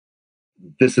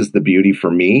this is the beauty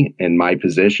for me in my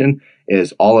position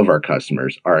is all of our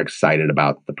customers are excited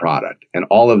about the product, and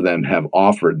all of them have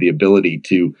offered the ability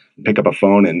to pick up a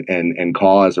phone and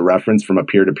call as a reference from a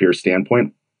peer-to-peer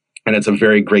standpoint. And it's a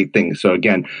very great thing. So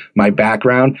again, my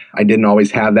background, I didn't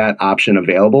always have that option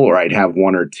available, or I'd have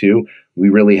one or two. We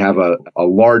really have a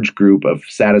large group of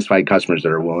satisfied customers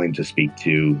that are willing to speak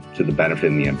to the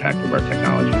benefit and the impact of our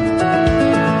technology.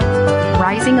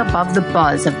 Rising above the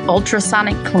buzz of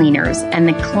ultrasonic cleaners and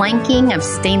the clanking of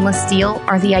stainless steel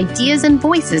are the ideas and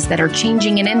voices that are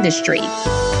changing an industry.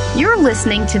 You're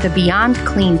listening to the Beyond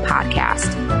Clean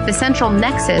podcast, the central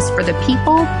nexus for the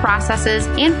people, processes,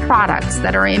 and products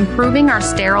that are improving our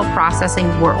sterile processing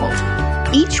world.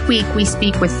 Each week, we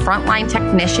speak with frontline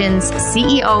technicians,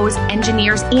 CEOs,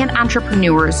 engineers, and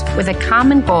entrepreneurs with a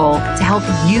common goal to help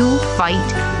you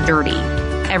fight dirty.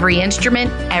 Every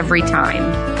instrument, every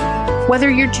time. Whether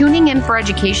you're tuning in for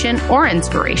education or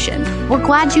inspiration, we're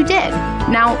glad you did.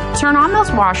 Now, turn on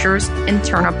those washers and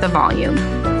turn up the volume.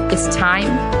 It's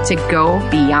time to go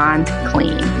beyond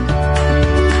clean.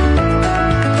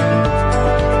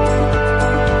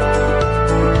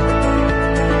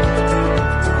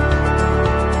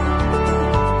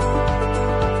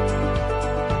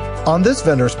 On this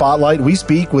Vendor Spotlight, we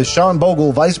speak with Sean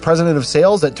Bogle, Vice President of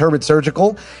Sales at Turbett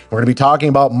Surgical. We're going to be talking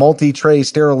about multi-tray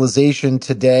sterilization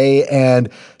today. And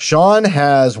Sean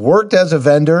has worked as a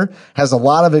vendor, has a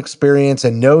lot of experience,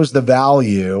 and knows the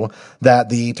value that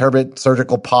the Turbett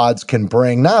Surgical pods can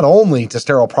bring, not only to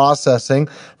sterile processing,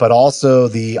 but also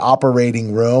the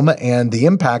operating room and the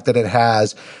impact that it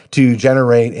has to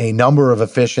generate a number of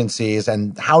efficiencies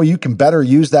and how you can better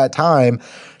use that time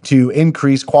to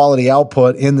increase quality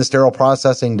output in the sterile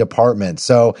processing department.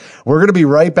 So we're going to be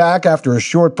right back after a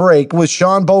short break with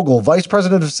Sean Bogle, Vice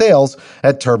President of Sales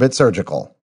at Turbett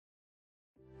Surgical.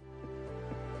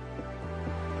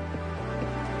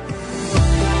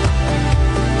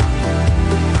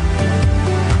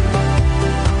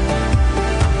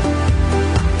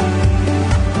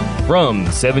 From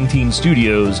 17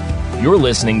 studios, you're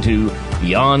listening to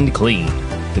Beyond Clean,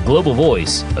 the global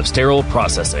voice of sterile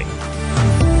processing.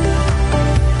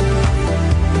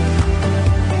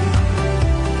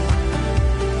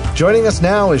 Joining us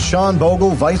now is Sean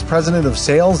Bogle, Vice President of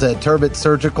Sales at Turbett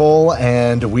Surgical,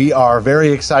 and we are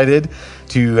very excited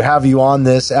to have you on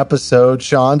this episode,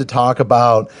 Sean, to talk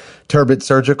about Turbett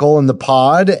Surgical and the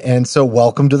pod. And so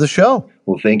welcome to the show.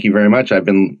 Well, thank you very much. I've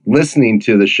been listening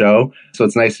to the show, so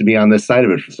it's nice to be on this side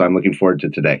of it. So I'm looking forward to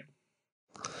today.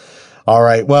 All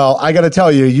right. Well, I got to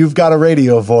tell you, you've got a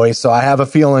radio voice, so I have a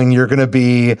feeling you're going to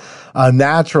be a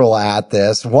natural at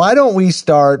this. Why don't we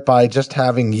start by just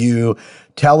having you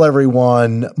tell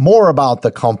everyone more about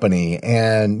the company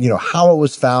and, how it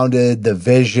was founded, the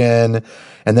vision,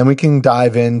 and then we can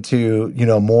dive into,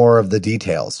 more of the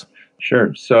details.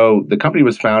 Sure. So the company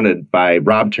was founded by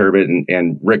Rob Turbett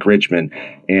and Rick Richmond.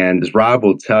 And as Rob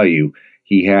will tell you,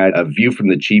 he had a view from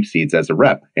the cheap seats as a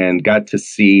rep and got to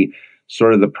see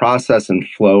sort of the process and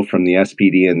flow from the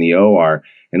SPD and the OR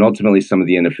and ultimately some of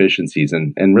the inefficiencies.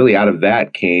 And really out of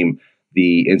that came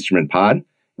the instrument pod.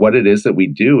 What it is that we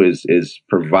do is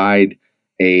provide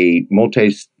a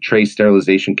multi-tray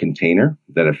sterilization container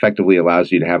that effectively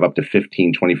allows you to have up to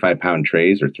 15 25-pound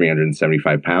trays or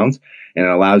 375 pounds. And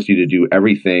it allows you to do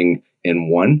everything in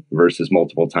one versus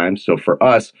multiple times. So for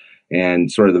us,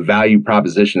 and sort of the value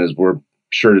proposition, as we're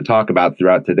sure to talk about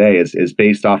throughout today, is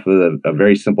based off of a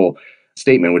very simple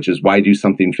statement, which is why do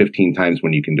something 15 times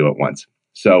when you can do it once?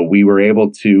 So we were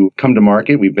able to come to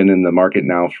market. We've been in the market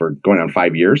now for going on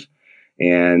 5 years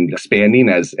and expanding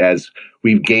as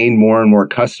we've gained more and more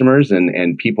customers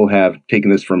and people have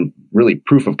taken this from really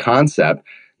proof of concept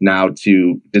now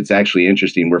to it's actually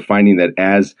interesting. We're finding that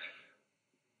as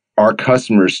our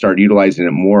customers start utilizing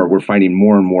it more, we're finding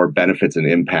more and more benefits and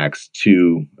impacts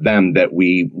to them that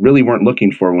we really weren't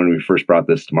looking for when we first brought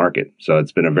this to market. So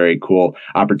it's been a very cool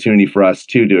opportunity for us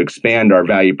too to expand our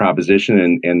value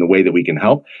proposition and the way that we can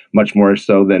help, much more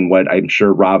so than what I'm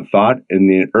sure Rob thought in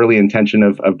the early intention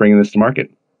of bringing this to market.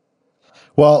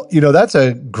 Well, that's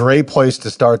a great place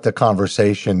to start the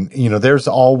conversation. There's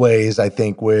always, I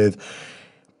think, with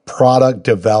product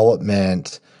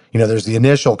development, there's the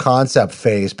initial concept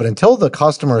phase, but until the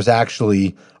customers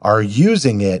actually are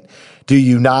using it, do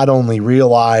you not only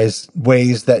realize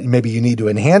ways that maybe you need to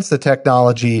enhance the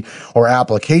technology or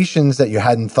applications that you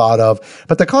hadn't thought of,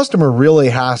 but the customer really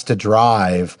has to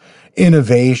drive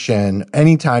innovation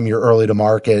anytime you're early to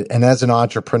market. And as an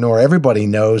entrepreneur, everybody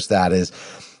knows that is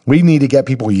we need to get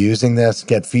people using this,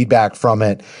 get feedback from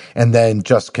it, and then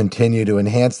just continue to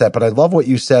enhance that. But I love what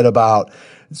you said about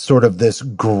sort of this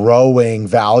growing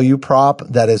value prop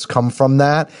that has come from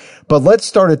that. But let's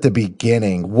start at the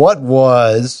beginning. What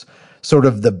was sort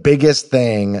of the biggest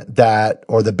thing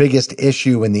or the biggest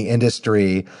issue in the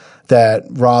industry that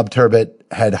Rob Turbett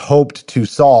had hoped to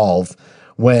solve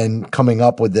when coming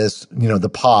up with this, the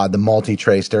pod, the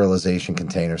multi-tray sterilization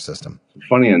container system?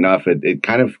 Funny enough, it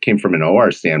kind of came from an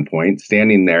OR standpoint,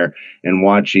 standing there and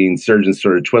watching surgeons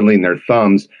sort of twiddling their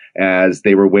thumbs as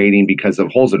they were waiting because of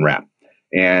holes in wrap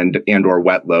and or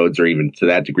wet loads, or even to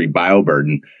that degree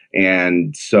bioburden.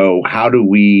 And so how do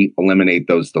we eliminate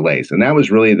those delays? And that was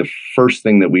really the first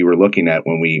thing that we were looking at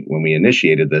when we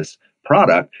initiated this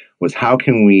product, was how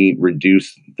can we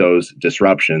reduce those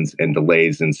disruptions and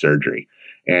delays in surgery?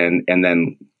 And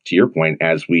then, to your point,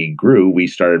 as we grew, we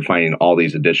started finding all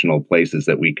these additional places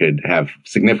that we could have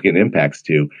significant impacts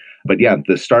to. But yeah,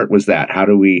 the start was that. How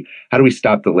do we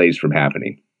stop delays from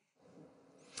happening?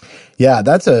 Yeah,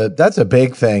 that's a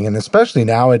big thing. And especially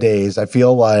nowadays, I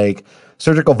feel like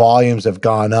surgical volumes have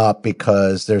gone up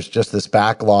because there's just this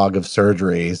backlog of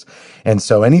surgeries. And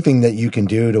so anything that you can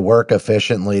do to work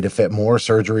efficiently to fit more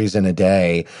surgeries in a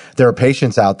day, there are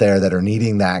patients out there that are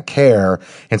needing that care.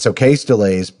 And so case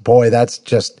delays, boy, that's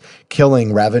just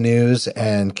killing revenues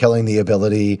and killing the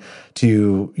ability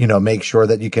to, make sure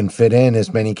that you can fit in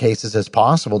as many cases as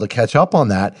possible to catch up on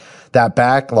that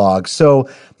backlog. So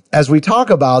as we talk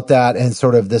about that and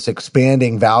sort of this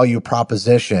expanding value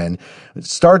proposition, it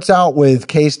starts out with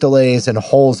case delays and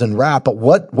holes in wrap, but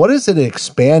what is it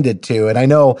expanded to? And I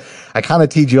know I kind of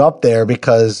teed you up there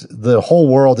because the whole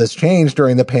world has changed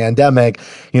during the pandemic.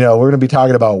 We're going to be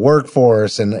talking about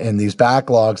workforce and these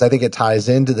backlogs. I think it ties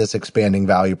into this expanding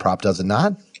value prop, does it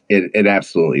not? It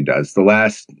absolutely does. The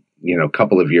last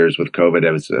couple of years with COVID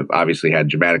has obviously had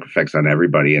dramatic effects on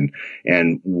everybody.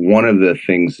 And one of the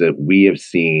things that we have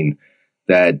seen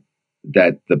that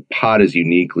the pod is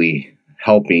uniquely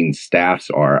helping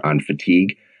staffs are on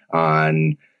fatigue,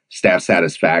 on staff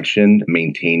satisfaction,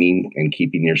 maintaining and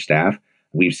keeping your staff.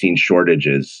 We've seen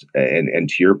shortages. And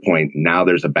to your point, now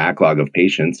there's a backlog of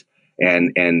patients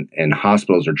and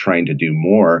hospitals are trying to do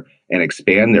more and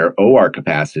expand their OR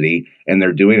capacity. And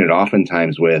they're doing it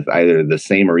oftentimes with either the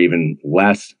same or even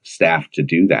less staff to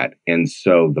do that. And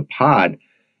so the pod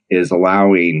is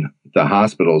allowing the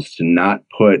hospitals to not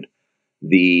put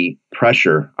the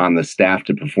pressure on the staff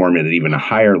to perform at even a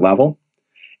higher level.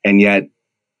 And yet,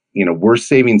 we're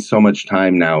saving so much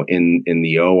time now in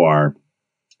the OR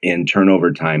in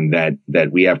turnover time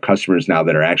that we have customers now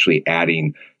that are actually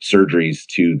adding surgeries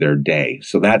to their day.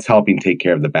 So that's helping take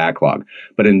care of the backlog.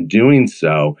 But in doing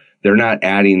so, they're not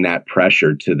adding that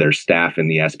pressure to their staff in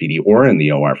the SPD or in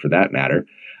the OR for that matter,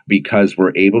 because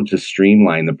we're able to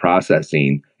streamline the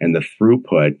processing and the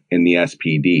throughput in the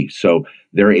SPD. So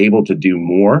they're able to do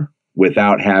more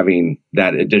without having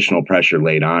that additional pressure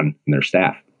laid on their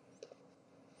staff.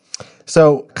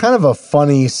 So kind of a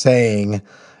funny saying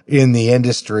in the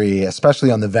industry,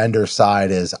 especially on the vendor side,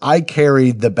 is I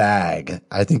carried the bag.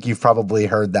 I think you've probably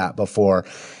heard that before.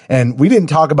 And we didn't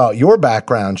talk about your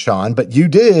background, Sean, but you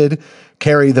did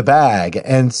carry the bag.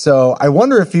 And so I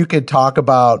wonder if you could talk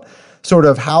about sort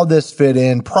of how this fit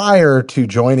in prior to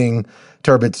joining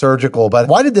Turbett Surgical. But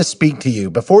why did this speak to you?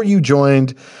 Before you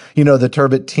joined, the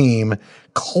Turbett team,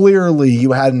 clearly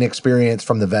you had an experience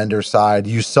from the vendor side.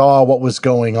 You saw what was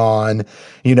going on,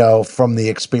 from the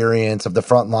experience of the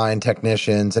frontline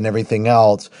technicians and everything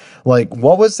else. Like,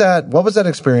 what was that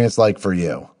experience like for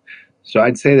you? So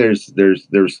I'd say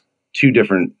there's two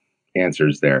different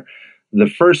answers there. The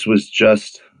first was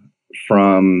just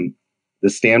from the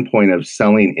standpoint of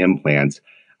selling implants.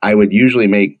 I would usually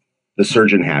make the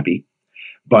surgeon happy,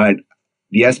 but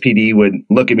the SPD would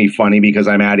look at me funny because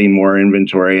I'm adding more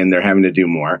inventory and they're having to do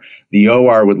more. The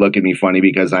OR would look at me funny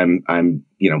because I'm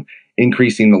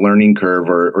increasing the learning curve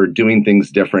or doing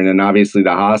things different. And obviously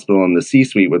the hospital and the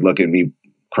C-suite would look at me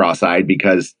cross-eyed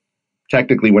because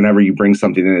technically whenever you bring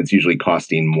something in, it's usually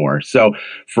costing more. So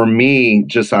for me,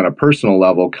 just on a personal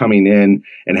level, coming in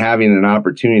and having an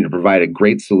opportunity to provide a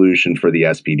great solution for the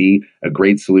SPD, a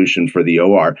great solution for the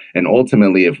OR, and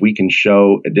ultimately if we can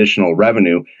show additional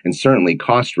revenue and certainly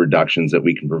cost reductions that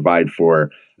we can provide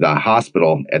for the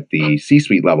hospital at the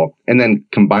C-suite level, and then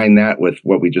combine that with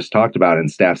what we just talked about in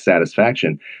staff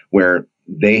satisfaction, where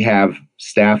they have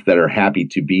staff that are happy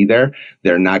to be there.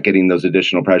 They're not getting those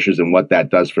additional pressures and what that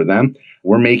does for them.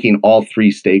 We're making all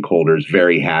three stakeholders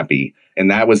very happy. And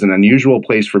that was an unusual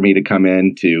place for me to come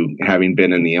in to having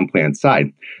been in the implant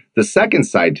side. The second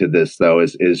side to this, though,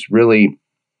 is really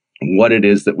what it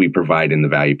is that we provide in the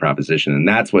value proposition. And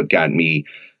that's what got me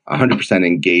 100%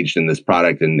 engaged in this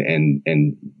product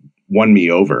and won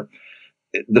me over.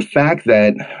 The fact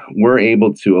that we're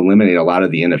able to eliminate a lot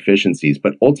of the inefficiencies,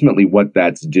 but ultimately what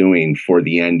that's doing for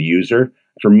the end user,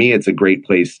 for me, it's a great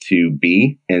place to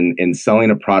be in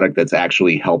selling a product that's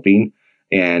actually helping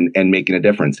and making a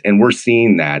difference. And we're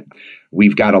seeing that.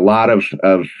 We've got a lot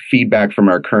of feedback from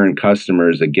our current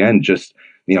customers. Again, just,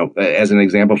 as an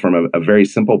example from a very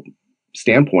simple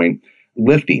standpoint,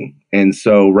 lifting. And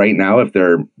so right now, if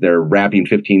they're wrapping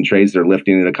 15 trays, they're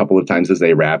lifting it a couple of times as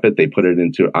they wrap it. They put it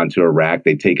onto a rack.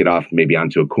 They take it off maybe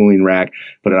onto a cooling rack,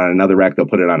 put it on another rack. They'll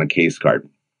put it on a case cart.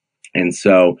 And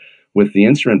so with the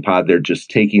instrument pod, they're just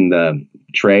taking the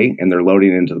tray and they're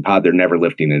loading it into the pod. They're never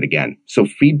lifting it again. So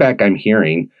feedback I'm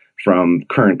hearing from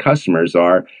current customers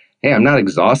are, hey, I'm not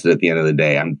exhausted at the end of the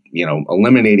day. I'm,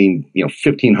 eliminating,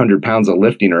 1,500 pounds of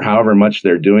lifting or however much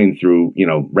they're doing through,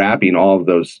 wrapping all of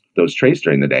those trays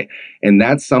during the day. And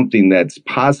that's something that's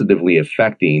positively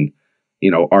affecting,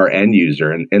 our end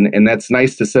user. And that's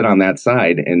nice to sit on that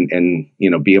side and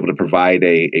be able to provide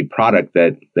a product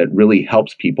that really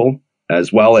helps people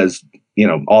as well as,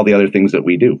 all the other things that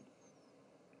we do.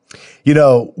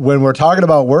 When we're talking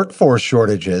about workforce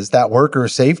shortages, that worker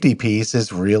safety piece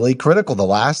is really critical. The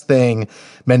last thing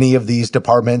many of these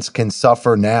departments can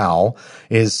suffer now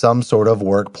is some sort of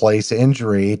workplace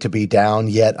injury to be down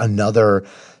yet another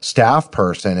staff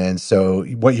person. And so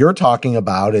what you're talking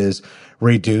about is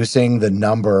reducing the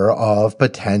number of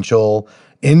potential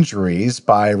injuries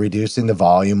by reducing the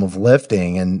volume of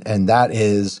lifting. And that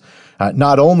is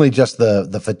not only just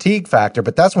the fatigue factor,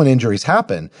 but that's when injuries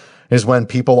happen, is when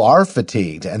people are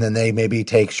fatigued and then they maybe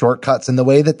take shortcuts in the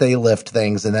way that they lift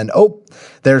things. And then,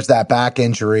 there's that back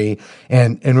injury.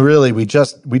 And really, we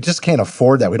just can't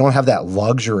afford that. We don't have that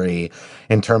luxury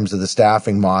in terms of the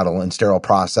staffing model in sterile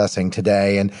processing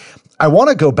today. And I want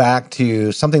to go back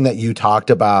to something that you talked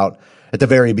about at the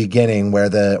very beginning, where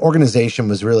the organization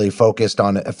was really focused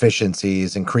on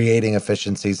efficiencies and creating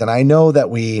efficiencies. And I know that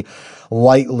we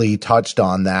lightly touched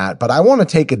on that, but I want to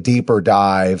take a deeper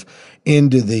dive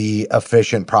into the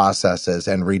efficient processes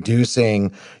and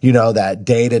reducing, that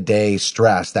day-to-day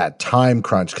stress, that time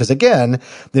crunch. Because again,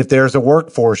 if there's a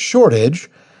workforce shortage,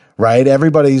 right,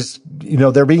 everybody's,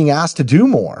 they're being asked to do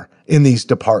more in these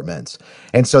departments.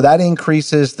 And so that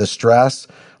increases the stress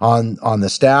on the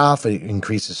staff. It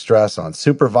increases stress on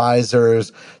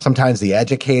supervisors, sometimes the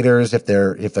educators. If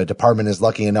a department is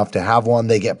lucky enough to have one,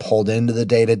 they get pulled into the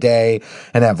day to day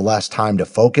and have less time to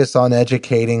focus on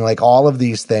educating. Like, all of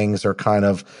these things are kind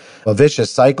of a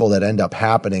vicious cycle that end up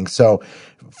happening. So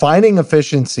finding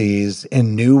efficiencies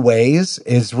in new ways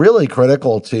is really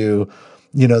critical to,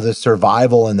 the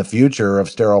survival in the future of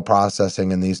sterile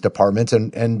processing in these departments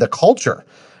and the culture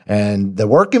and the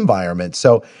work environment.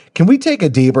 So can we take a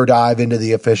deeper dive into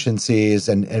the efficiencies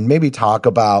and maybe talk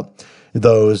about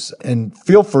those? And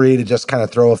feel free to just kind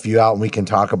of throw a few out and we can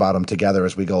talk about them together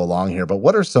as we go along here. But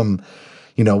what are some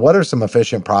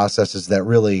efficient processes that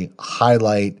really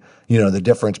highlight, the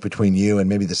difference between you and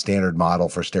maybe the standard model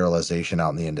for sterilization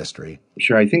out in the industry?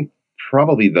 Sure. I think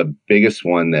probably the biggest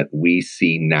one that we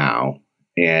see now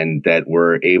and that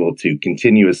we're able to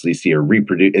continuously see or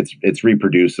reproduce, it's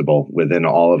reproducible within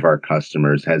all of our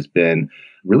customers, has been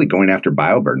really going after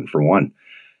bioburden. For one,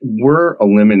 we're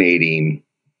eliminating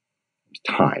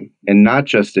time, and not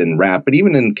just in wrap, but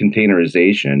even in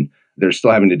containerization, they're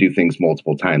still having to do things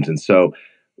multiple times. And so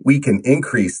we can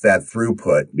increase that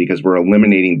throughput because we're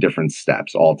eliminating different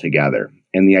steps altogether.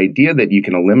 And the idea that you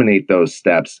can eliminate those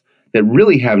steps that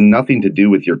really have nothing to do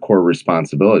with your core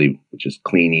responsibility, which is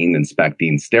cleaning,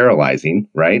 inspecting, sterilizing,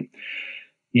 right?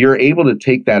 You're able to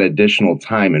take that additional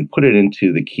time and put it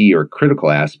into the key or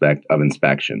critical aspect of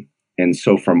inspection. And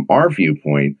so from our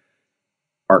viewpoint,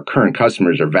 our current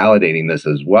customers are validating this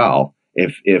as well.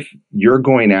 If you're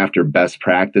going after best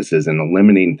practices and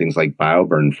eliminating things like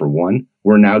bioburden, for one,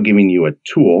 we're now giving you a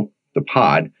tool, the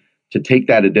pod, to take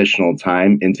that additional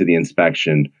time into the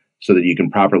inspection so that you can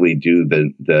properly do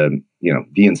the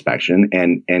inspection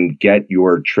and get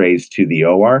your trays to the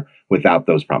OR without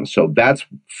those problems. So that's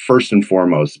first and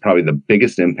foremost probably the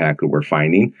biggest impact that we're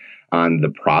finding on the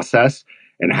process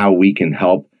and how we can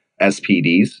help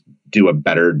SPDs do a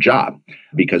better job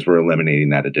because we're eliminating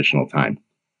that additional time.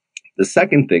 The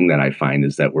second thing that I find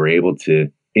is that we're able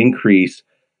to increase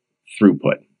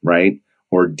throughput, right?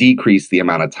 Or decrease the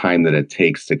amount of time that it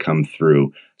takes to come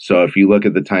through. So if you look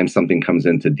at the time something comes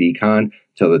into decon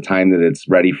till the time that it's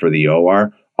ready for the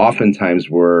OR, oftentimes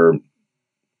we're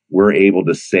able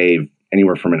to save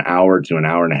anywhere from an hour to an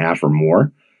hour and a half or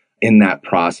more in that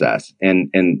process. And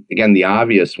again, the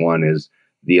obvious one is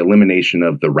the elimination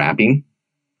of the wrapping.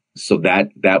 So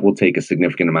that will take a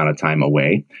significant amount of time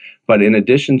away. But in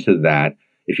addition to that,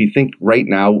 if you think right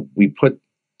now, we put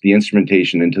the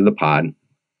instrumentation into the pod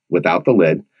without the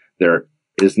lid. There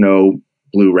is no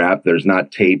blue wrap. There's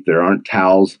not tape. There aren't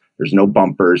towels. There's no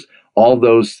bumpers. All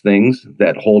those things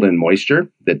that hold in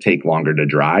moisture that take longer to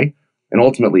dry and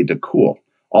ultimately to cool.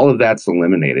 All of that's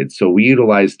eliminated. So we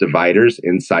utilize dividers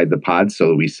inside the pod so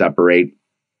that we separate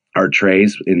our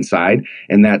trays inside.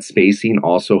 And that spacing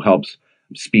also helps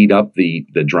speed up the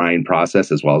drying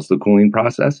process as well as the cooling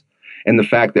process. And the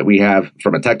fact that we have,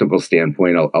 from a technical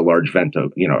standpoint, a large vent to,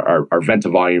 our vent to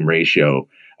volume ratio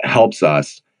helps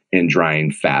us in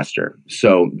drying faster.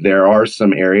 So there are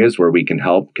some areas where we can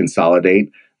help consolidate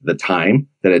the time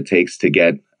that it takes to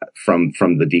get from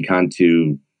the decon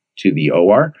to the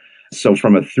OR. So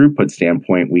from a throughput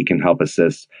standpoint, we can help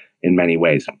assist in many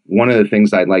ways. One of the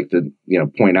things I'd like to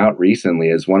point out recently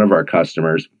is one of our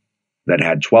customers that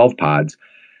had 12 pods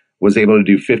was able to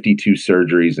do 52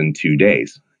 surgeries in 2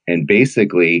 days. And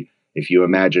basically, if you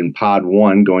imagine pod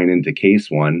 1 going into case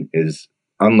 1 is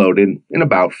unloaded in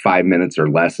about 5 minutes or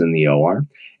less in the OR.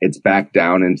 It's back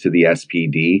down into the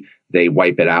SPD. They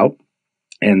wipe it out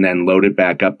and then load it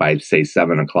back up by, say,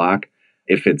 7 o'clock.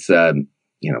 If it's,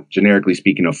 generically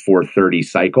speaking, a 4:30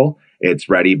 cycle, it's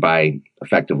ready by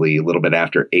effectively a little bit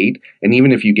after 8. And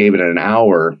even if you gave it an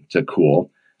hour to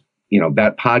cool,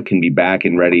 that pod can be back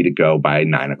and ready to go by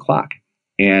 9 o'clock.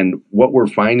 And what we're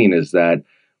finding is that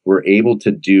we're able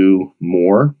to do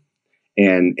more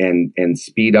and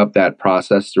speed up that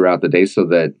process throughout the day so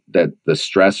that the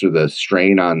stress or the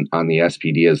strain on the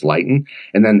SPD is lightened.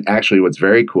 And then actually what's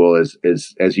very cool is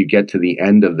as you get to the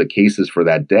end of the cases for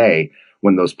that day,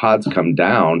 when those pods come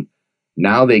down,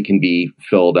 now they can be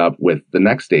filled up with the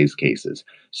next day's cases.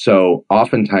 So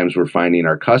oftentimes we're finding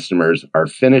our customers are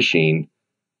finishing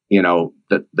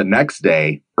the next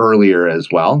day earlier as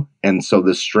well. And so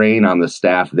the strain on the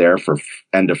staff there for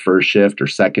end of first shift or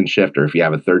second shift, or if you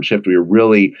have a third shift, we're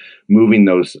really moving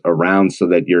those around so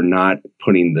that you're not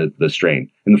putting the strain.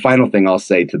 And the final thing I'll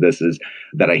say to this is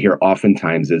that I hear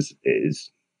oftentimes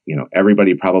is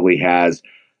everybody probably has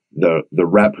the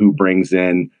rep who brings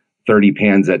in 30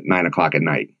 pans at 9 o'clock at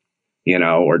night,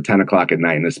 or 10 o'clock at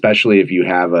night. And especially if you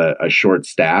have a short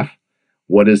staff,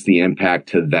 what is the impact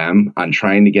to them on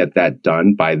trying to get that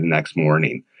done by the next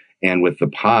morning? And with the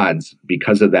pods,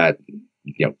 because of that,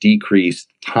 decreased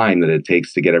time that it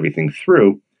takes to get everything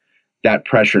through, that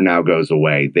pressure now goes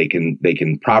away. They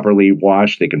can properly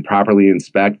wash, they can properly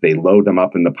inspect, they load them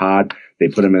up in the pod, they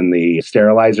put them in the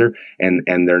sterilizer, and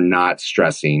they're not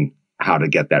stressing how to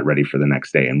get that ready for the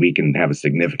next day. And we can have a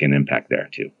significant impact there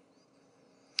too.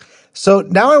 So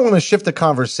now I want to shift the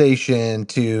conversation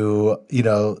to,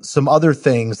 some other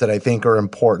things that I think are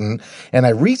important. And I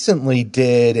recently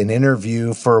did an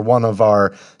interview for one of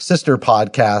our sister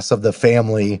podcasts of the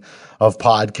family of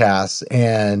podcasts.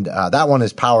 And that one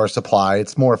is Power Supply.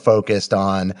 It's more focused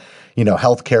on,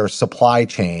 healthcare supply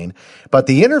chain. But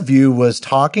the interview was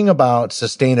talking about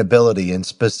sustainability and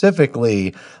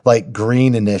specifically like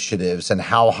green initiatives and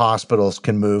how hospitals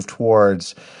can move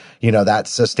towards that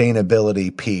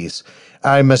sustainability piece.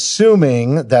 I'm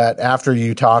assuming that after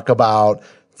you talk about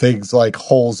things like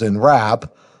holes in wrap,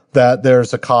 that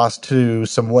there's a cost to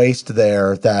some waste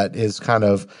there that is kind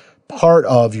of part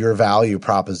of your value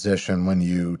proposition when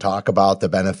you talk about the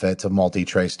benefits of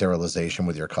multi-tray sterilization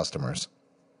with your customers.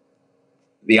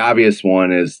 The obvious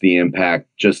one is the impact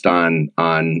just on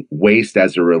waste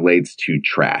as it relates to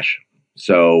trash.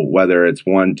 So whether it's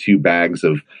 1-2 bags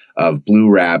of blue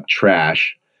wrap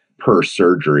trash per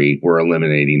surgery, we're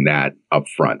eliminating that up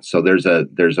front. So there's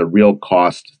a real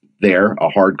cost there, a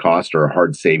hard cost or a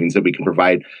hard savings that we can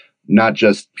provide, not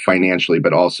just financially,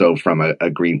 but also from a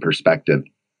green perspective.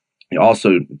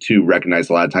 Also to recognize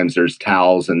a lot of times there's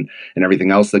towels and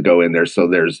everything else that go in there. So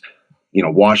there's,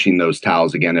 washing those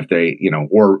towels again, if they,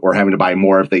 or having to buy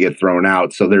more if they get thrown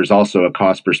out. So there's also a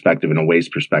cost perspective and a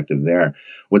waste perspective there.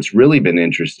 What's really been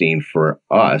interesting for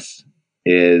us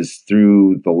is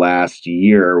through the last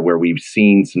year where we've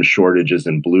seen some shortages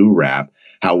in blue wrap,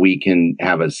 how we can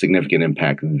have a significant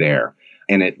impact there.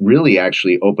 And it really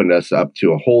actually opened us up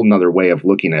to a whole nother way of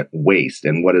looking at waste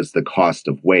and what is the cost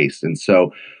of waste. And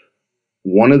so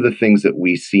one of the things that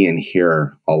we see and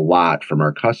hear a lot from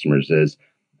our customers is,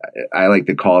 I like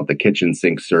to call it the kitchen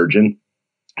sink surgeon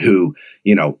who,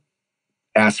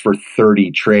 asks for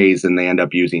 30 trays and they end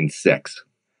up using 6.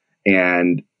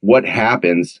 And what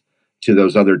happens to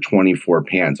those other 24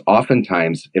 pans?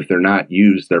 Oftentimes, if they're not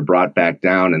used, they're brought back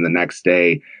down and the next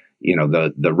day,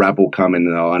 the rep will come in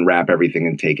and they'll unwrap everything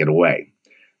and take it away.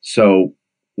 So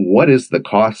what is the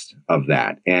cost of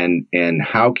that, and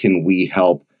how can we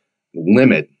help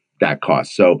limit that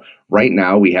cost? So right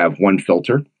now we have one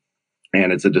filter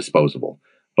and it's a disposable,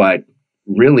 but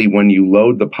really when you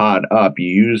load the pod up, you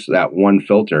use that one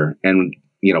filter, and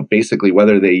basically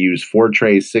whether they use 4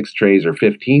 trays, 6 trays, or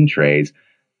 15 trays,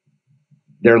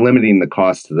 they're limiting the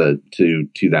cost to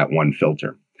that one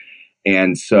filter.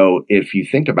 And so if you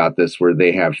think about this, where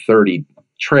they have 30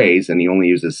 trays and he only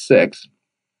uses 6,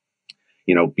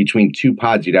 between 2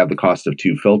 pods, you'd have the cost of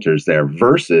 2 filters there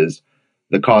versus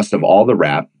the cost of all the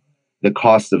wrap, the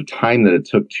cost of time that it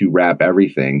took to wrap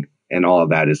everything, and all of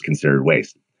that is considered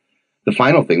waste. The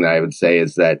final thing that I would say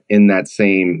is that in that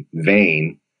same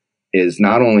vein is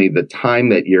not only the time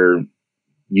that you're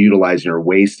utilizing or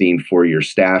wasting for your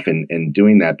staff and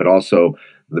doing that, but also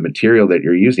the material that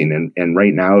you're using. And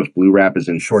right now, if blue wrap is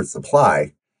in short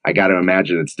supply, I got to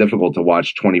imagine it's difficult to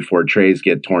watch 24 trays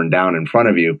get torn down in front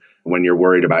of you when you're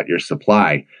worried about your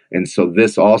supply. And so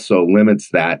this also limits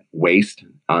that waste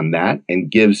on that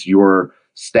and gives your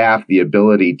staff the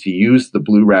ability to use the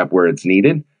blue wrap where it's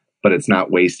needed, but it's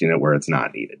not wasting it where it's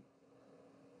not needed.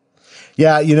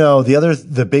 Yeah,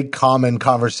 the big common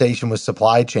conversation with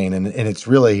supply chain, and it's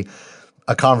really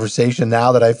a conversation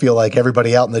now that I feel like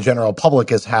everybody out in the general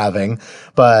public is having,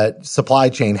 but supply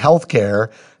chain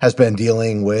healthcare has been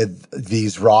dealing with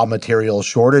these raw material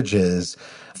shortages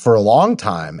for a long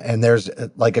time. And there's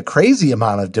like a crazy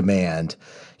amount of demand,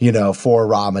 for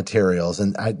raw materials.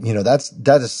 And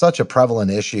that is such a prevalent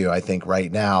issue, I think,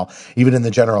 right now, even in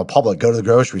the general public. Go to the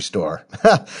grocery store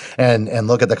and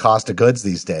look at the cost of goods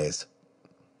these days.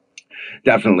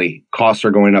 Definitely, costs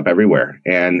are going up everywhere,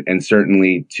 and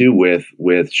certainly too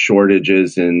with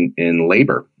shortages in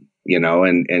labor,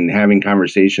 and having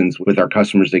conversations with our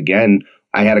customers. Again,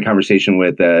 I had a conversation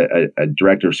with a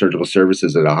director of surgical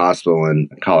services at a hospital in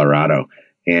Colorado,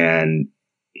 and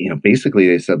basically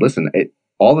they said, listen,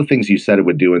 all the things you said it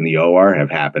would do in the OR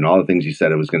have happened. All the things you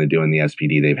said it was going to do in the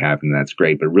SPD, they've happened. That's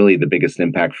great, but really the biggest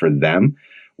impact for them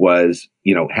was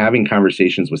having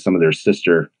conversations with some of their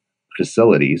sister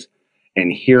facilities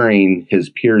and hearing his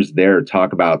peers there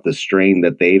talk about the strain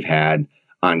that they've had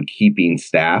on keeping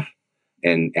staff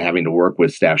and having to work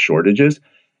with staff shortages.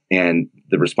 And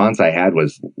the response I had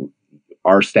was,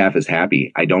 our staff is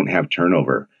happy. I don't have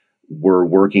turnover. We're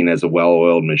working as a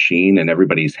well-oiled machine and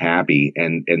everybody's happy.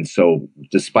 And so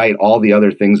despite all the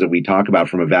other things that we talk about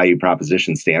from a value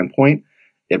proposition standpoint,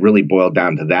 it really boiled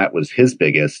down to that was his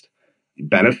biggest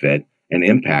benefit and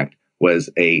impact was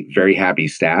a very happy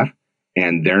staff.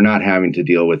 And they're not having to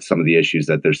deal with some of the issues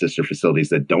that their sister facilities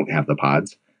that don't have the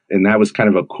pods. And that was kind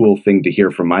of a cool thing to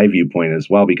hear from my viewpoint as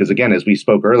well, because again, as we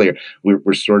spoke earlier,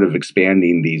 we're sort of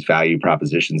expanding these value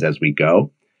propositions as we go.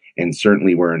 And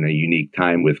certainly we're in a unique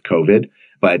time with COVID,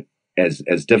 but as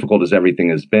difficult as everything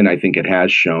has been, I think it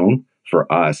has shown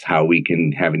for us how we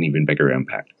can have an even bigger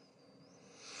impact.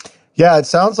 Yeah, it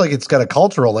sounds like it's got a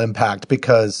cultural impact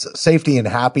because safety and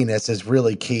happiness is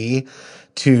really key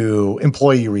to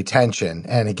employee retention.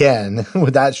 And again,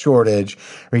 with that shortage,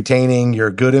 retaining your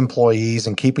good employees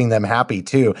and keeping them happy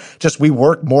too. Just we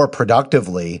work more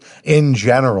productively in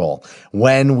general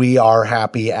when we are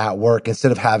happy at work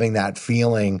instead of having that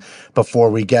feeling before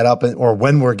we get up or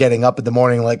when we're getting up in the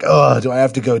morning like, oh, do I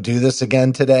have to go do this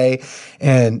again today?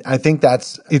 And I think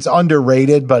it's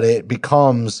underrated, but it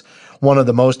becomes one of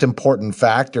the most important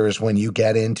factors when you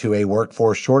get into a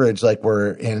workforce shortage like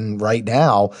we're in right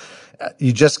now.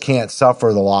 You just can't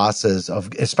suffer the losses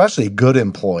of especially good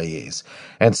employees.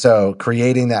 And so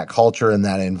creating that culture and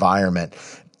that environment.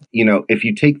 If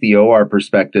you take the OR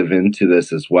perspective into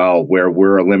this as well, where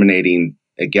we're eliminating,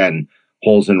 again,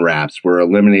 holes in wraps, we're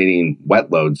eliminating wet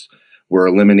loads, we're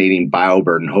eliminating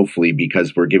bioburden, hopefully,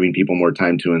 because we're giving people more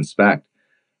time to inspect.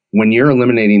 When you're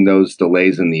eliminating those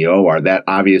delays in the OR, that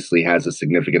obviously has a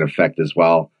significant effect as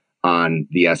well on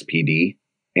the SPD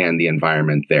and the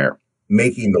environment there,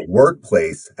 making the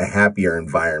workplace a happier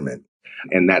environment.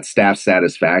 And that staff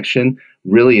satisfaction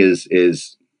really is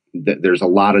there's a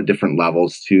lot of different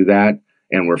levels to that.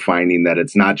 And we're finding that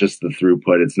it's not just the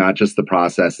throughput, it's not just the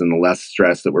process and the less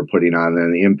stress that we're putting on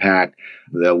and the impact,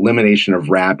 the elimination of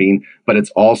wrapping, but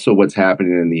it's also what's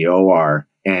happening in the OR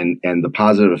and the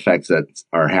positive effects that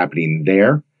are happening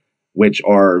there, which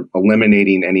are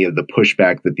eliminating any of the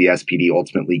pushback that the SPD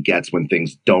ultimately gets when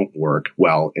things don't work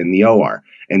well in the OR.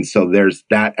 And so there's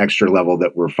that extra level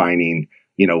that we're finding,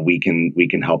 we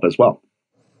can help as well.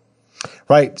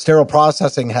 Right. Sterile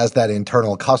processing has that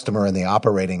internal customer in the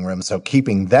operating room. So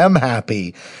keeping them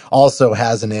happy also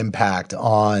has an impact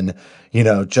on,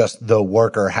 just the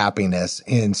worker happiness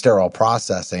in sterile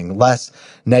processing. Less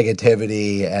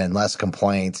negativity and less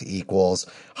complaints equals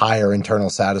higher internal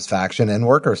satisfaction and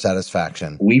worker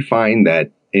satisfaction. We find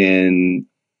that in,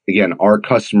 again, our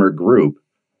customer group,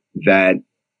 that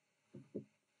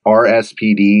our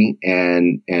SPD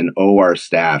and OR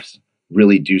staffs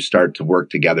really do start to work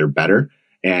together better,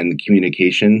 and the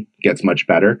communication gets much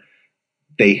better.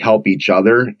 They help each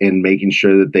other in making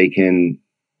sure that they can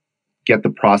get the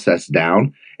process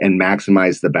down and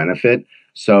maximize the benefit.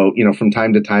 So, from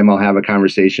time to time, I'll have a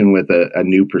conversation with a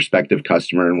new prospective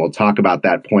customer, and we'll talk about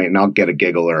that point, and I'll get a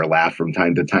giggle or a laugh from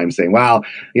time to time saying, wow,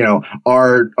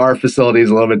 our facility is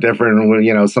a little bit different.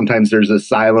 And, sometimes there's a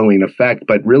siloing effect,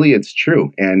 but really it's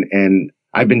true. And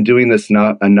I've been doing this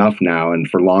enough now and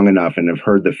for long enough, and have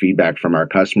heard the feedback from our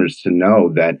customers to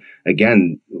know that,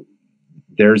 again,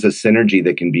 there's a synergy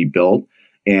that can be built,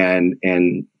 and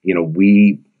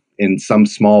we, in some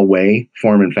small way,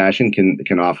 form and fashion,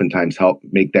 can oftentimes help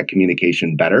make that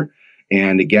communication better.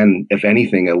 And again, if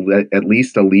anything, at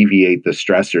least alleviate the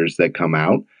stressors that come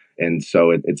out. And so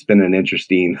it's been an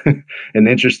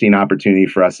interesting opportunity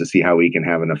for us to see how we can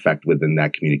have an effect within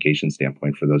that communication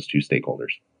standpoint for those two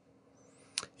stakeholders.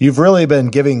 You've really been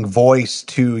giving voice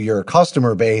to your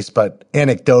customer base, but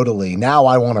anecdotally, now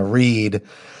I want to read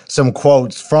some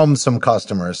quotes from some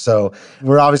customers. So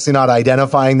we're obviously not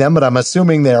identifying them, but I'm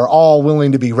assuming they're all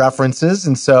willing to be references.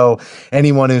 And so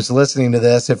anyone who's listening to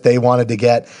this, if they wanted to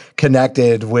get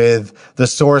connected with the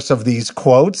source of these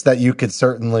quotes, that you could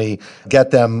certainly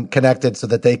get them connected so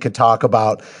that they could talk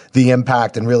about the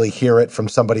impact and really hear it from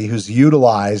somebody who's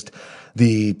utilized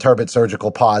the Turbett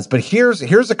Surgical Pods. But here's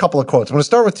a couple of quotes. I'm going to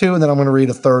start with two, and then I'm going to read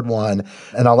a third one,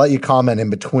 and I'll let you comment in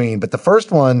between. But the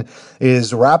first one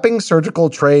is, wrapping surgical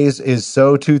trays is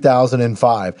so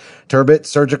 2005. Turbett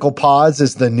Surgical Pods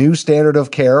is the new standard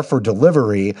of care for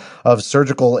delivery of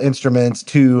surgical instruments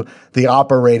to the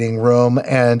operating room.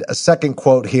 And a second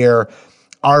quote here: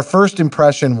 our first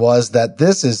impression was that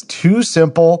this is too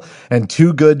simple and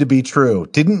too good to be true.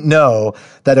 Didn't know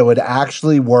that it would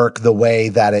actually work the way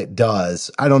that it does.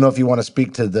 I don't know if you want to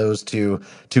speak to those two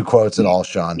quotes at all,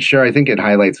 Sean. Sure. I think it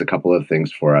highlights a couple of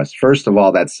things for us. First of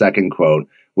all, that second quote,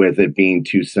 with it being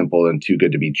too simple and too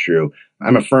good to be true.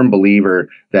 I'm a firm believer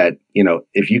that,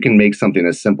 if you can make something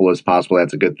as simple as possible,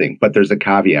 that's a good thing. But there's a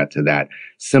caveat to that.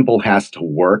 Simple has to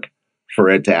work for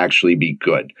it to actually be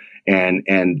good.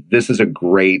 And this is a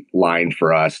great line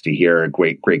for us to hear, a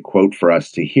great quote for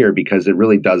us to hear, because it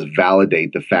really does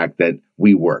validate the fact that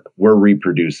we work. We're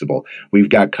reproducible. We've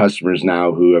got customers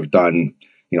now who have done,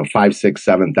 5, 6,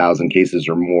 7,000 cases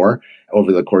or more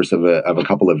over the course of a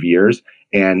couple of years,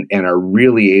 and are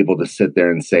really able to sit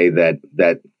there and say that,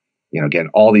 again,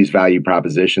 all these value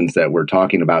propositions that we're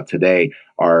talking about today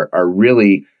are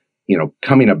really,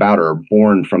 coming about or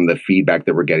born from the feedback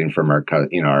that we're getting from our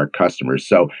customers.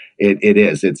 So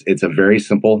it's a very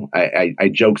simple, I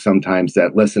joke sometimes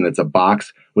that, listen, it's a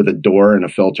box with a door and a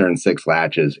filter and 6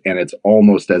 latches, and it's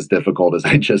almost as difficult as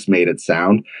I just made it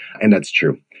sound. And that's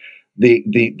true.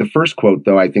 The first quote,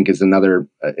 though, I think is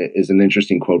an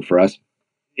interesting quote for us.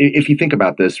 If you think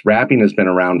about this, wrapping has been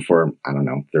around for,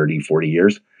 30, 40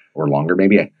 years or longer,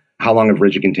 maybe. How long have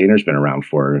rigid containers been around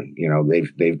for?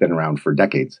 They've been around for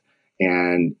decades.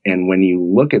 And when you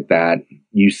look at that,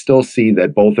 you still see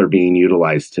that both are being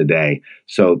utilized today.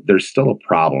 So there's still a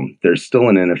problem. There's still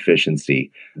an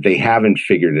inefficiency. They haven't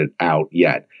figured it out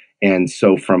yet. And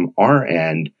so from our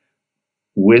end,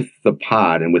 with the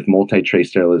pod and with multi-tray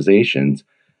sterilization's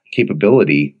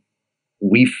capability,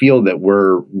 we feel that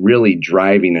we're really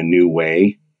driving a new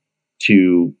way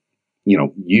to,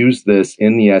 use this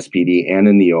in the SPD and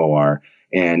in the OR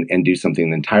and do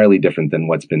something entirely different than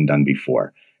what's been done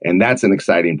before. And that's an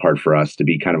exciting part for us, to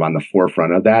be kind of on the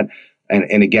forefront of that.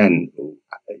 And again,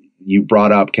 you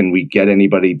brought up, can we get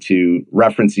anybody to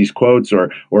reference these quotes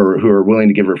or who are willing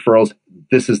to give referrals?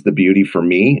 This is the beauty for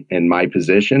me in my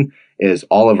position, is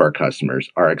all of our customers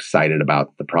are excited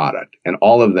about the product, and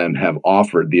all of them have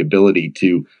offered the ability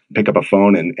to pick up a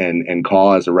phone and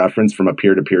call as a reference from a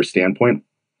peer-to-peer standpoint.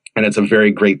 And it's a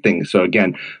very great thing. So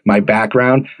again, my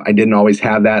background, I didn't always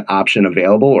have that option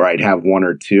available, or I'd have one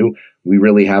or two. We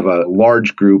really have a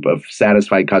large group of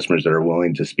satisfied customers that are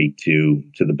willing to speak to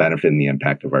the benefit and the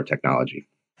impact of our technology.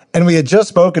 And we had just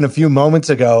spoken a few moments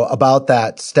ago about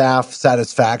that staff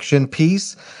satisfaction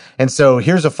piece. And so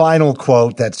here's a final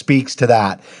quote that speaks to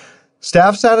that.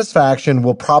 Staff satisfaction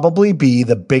will probably be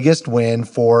the biggest win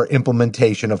for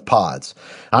implementation of pods.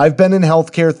 I've been in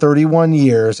healthcare 31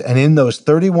 years, and in those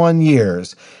 31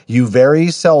 years, you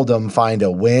very seldom find a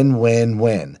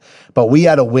win-win-win. But we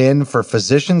had a win for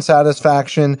physician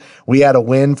satisfaction. We had a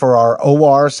win for our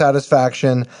OR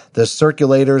satisfaction, the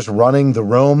circulators running the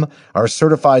room, our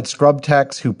certified scrub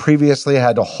techs who previously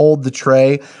had to hold the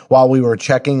tray while we were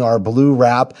checking our blue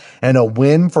wrap, and a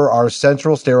win for our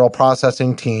central sterile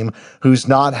processing team who's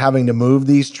not having to move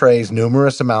these trays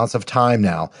numerous amounts of time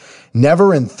now.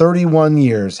 Never in 31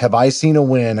 years have I seen a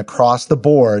win across the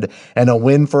board and a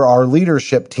win for our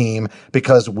leadership team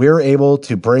because we're able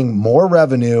to bring more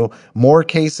revenue, more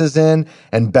cases in,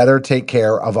 and better take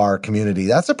care of our community.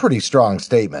 That's a pretty strong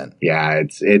statement. Yeah,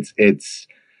 it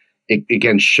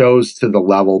again shows to the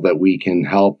level that we can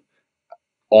help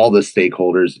all the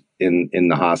stakeholders in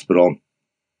the hospital.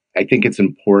 I think it's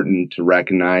important to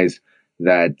recognize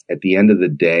that at the end of the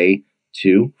day,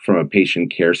 too, from a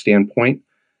patient care standpoint,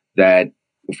 that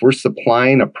if we're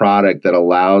supplying a product that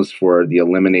allows for the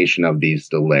elimination of these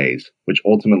delays, which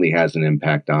ultimately has an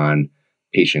impact on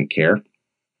patient care,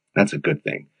 that's a good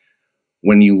thing.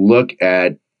 When you look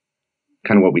at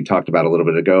kind of what we talked about a little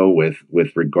bit ago with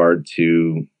regard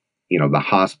to, the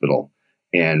hospital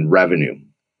and revenue,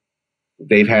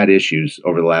 they've had issues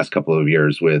over the last couple of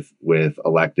years with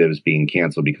electives being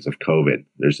canceled because of COVID.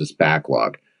 There's this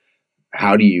backlog.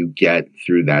 How do you get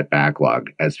through that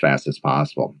backlog as fast as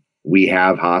possible? We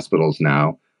have hospitals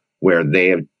now where they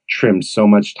have trimmed so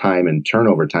much time and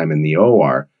turnover time in the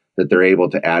OR that they're able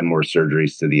to add more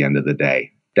surgeries to the end of the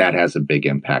day. That has a big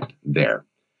impact there.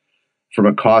 From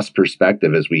a cost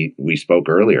perspective, as we spoke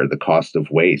earlier, the cost of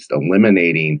waste,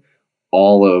 eliminating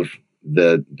all of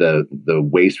the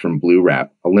waste from blue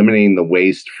wrap, eliminating the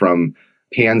waste from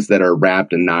pans that are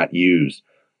wrapped and not used,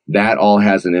 that all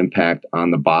has an impact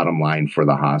on the bottom line for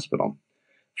the hospital.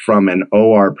 From an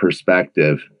OR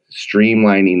perspective,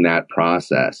 streamlining that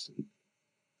process,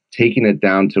 taking it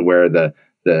down to where the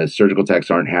surgical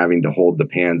techs aren't having to hold the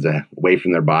pans away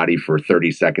from their body for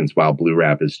 30 seconds while blue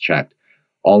wrap is checked.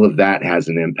 All of that has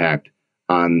an impact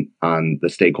on the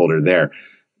stakeholder there.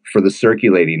 For the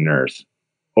circulating nurse,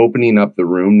 opening up the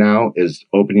room now is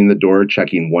opening the door,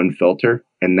 checking one filter,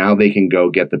 and now they can go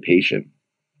get the patient.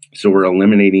 So we're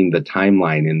eliminating the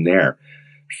timeline in there.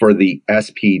 For the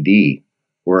SPD,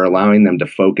 we're allowing them to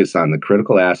focus on the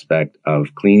critical aspect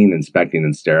of cleaning, inspecting,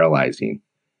 and sterilizing.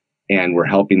 And we're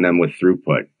helping them with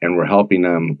throughput. And we're helping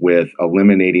them with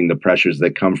eliminating the pressures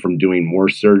that come from doing more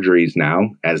surgeries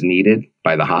now as needed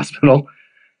by the hospital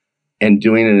and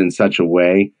doing it in such a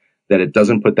way that it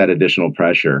doesn't put that additional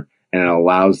pressure and it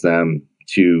allows them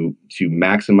to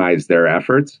maximize their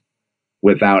efforts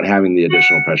without having the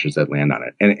additional pressures that land on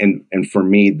it. And for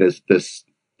me, this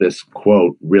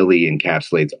quote really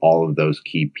encapsulates all of those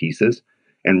key pieces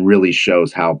and really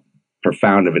shows how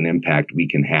profound of an impact we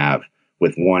can have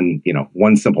with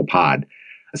one simple pod.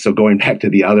 So going back to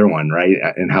the other one, right,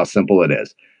 and how simple it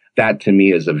is, that to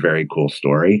me is a very cool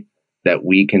story that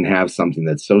we can have something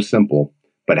that's so simple,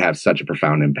 but have such a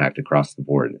profound impact across the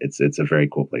board. It's a very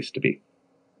cool place to be.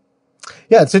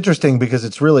 Yeah, it's interesting because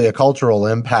it's really a cultural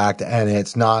impact and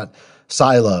it's not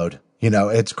siloed.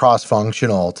 It's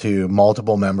cross-functional to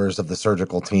multiple members of the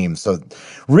surgical team. So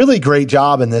really great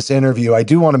job in this interview. I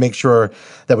do want to make sure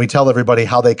that we tell everybody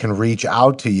how they can reach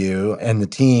out to you and the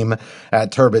team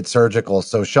at Turbett Surgical.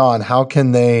 So Sean, how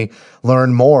can they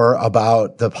learn more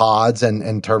about the pods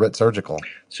and Turbett Surgical?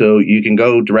 So you can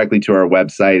go directly to our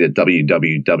website at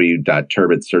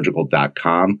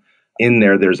www.turbettsurgical.com. In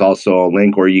there's also a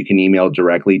link where you can email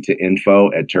directly to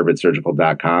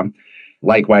info@turbettsurgical.com.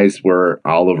 Likewise, we're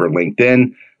all over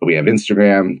LinkedIn. We have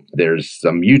Instagram. There's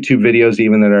some YouTube videos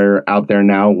even that are out there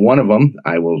now. One of them,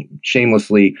 I will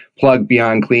shamelessly plug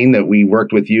Beyond Clean that we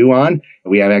worked with you on.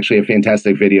 We have actually a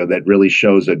fantastic video that really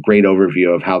shows a great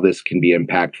overview of how this can be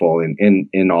impactful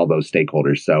in all those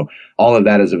stakeholders. So all of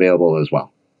that is available as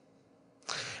well.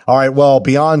 All right. Well,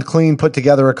 Beyond Clean put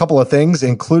together a couple of things,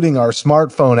 including our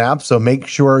smartphone app. So make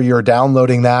sure you're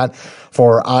downloading that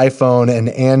for iPhone and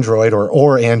Android,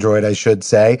 or Android, I should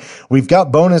say. We've got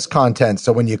bonus content.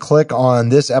 So when you click on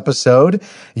this episode,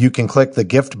 you can click the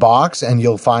gift box and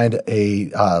you'll find a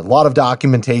lot of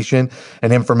documentation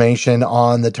and information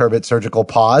on the Turbett Surgical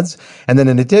pods. And then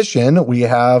in addition, we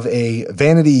have a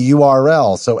vanity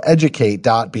URL. So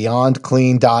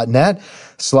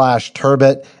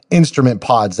educate.beyondclean.net/Turbett Instrument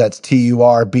Pods. That's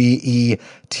Turbett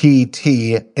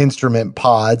Instrument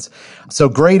Pods. So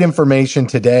great information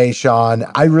today, Sean.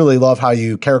 I really love how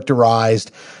you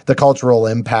characterized the cultural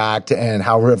impact and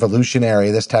how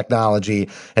revolutionary this technology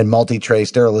and multi-tray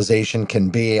sterilization can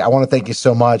be. I want to thank you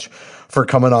so much for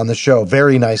coming on the show.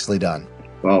 Very nicely done.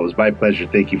 Well, it was my pleasure.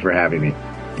 Thank you for having me.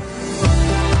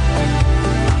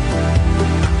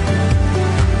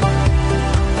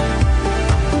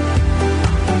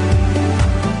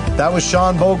 That was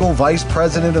Sean Bogle, Vice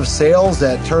President of Sales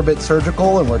at Turbett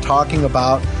Surgical, and we're talking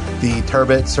about the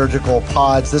Turbett Surgical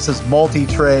Pods. This is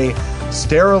multi-tray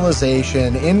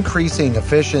sterilization, increasing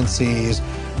efficiencies,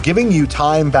 giving you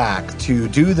time back to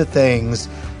do the things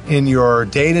in your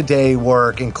day-to-day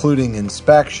work, including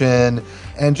inspection,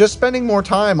 and just spending more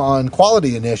time on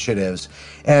quality initiatives.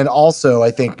 And also, I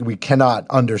think we cannot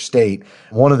understate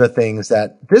one of the things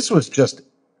that this was just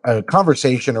a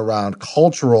conversation around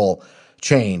cultural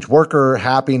change, worker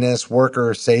happiness,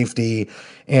 worker safety,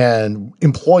 and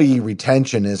employee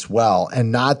retention as well.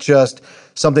 And not just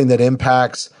something that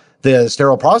impacts the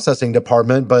sterile processing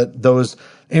department, but those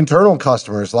internal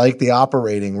customers like the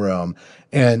operating room,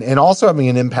 and also having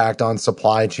an impact on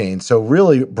supply chain. So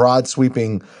really broad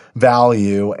sweeping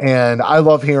value. And I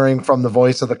love hearing from the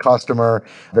voice of the customer.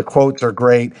 The quotes are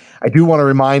great. I do want to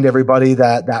remind everybody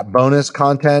that that bonus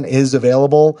content is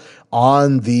available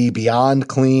on the Beyond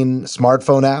Clean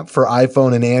smartphone app for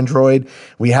iPhone and Android.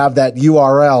 We have that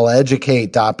URL,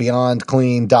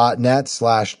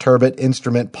 educate.beyondclean.net/Turbett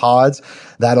Instrument Pods.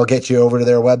 That'll get you over to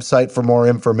their website for more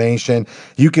information.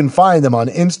 You can find them on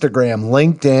Instagram,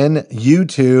 LinkedIn,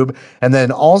 YouTube, and then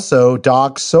also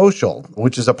Doc Social,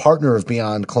 which is a partner of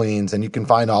Beyond Cleans, and you can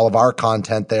find all of our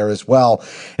content there as well.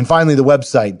 And finally, the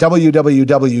website,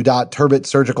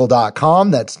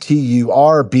 www.turbettsurgical.com. That's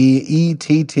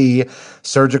TURBETT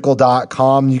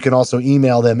surgical.com. You can also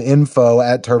email them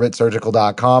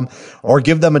info@turbettsurgical.com or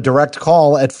give them a direct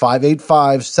call at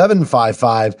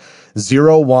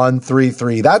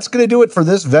 585-755-0133. That's going to do it for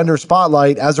this vendor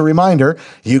spotlight. As a reminder,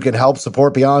 you can help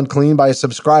support Beyond Clean by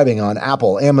subscribing on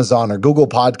Apple, Amazon, or Google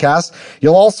Podcasts.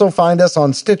 You'll also find us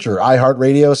on Stitcher,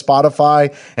 iHeartRadio,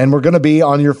 Spotify, and we're going to be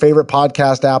on your favorite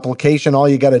podcast application. All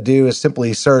you got to do is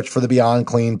simply search for the Beyond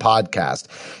Clean podcast.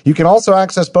 You can also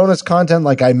access bonus content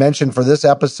like I mentioned for this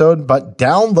episode, but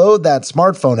download that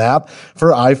smartphone app for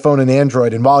iPhone and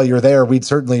Android. And while you're there, we'd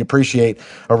certainly appreciate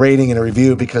a rating and a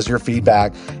review because your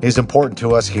feedback is important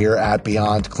to us here at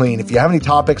Beyond Clean. If you have any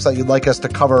topics that you'd like us to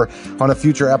cover on a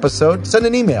future episode, send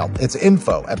an email. It's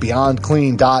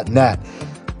info@beyondclean.net.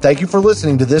 Thank you for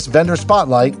listening to this vendor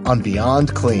spotlight on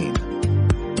Beyond Clean.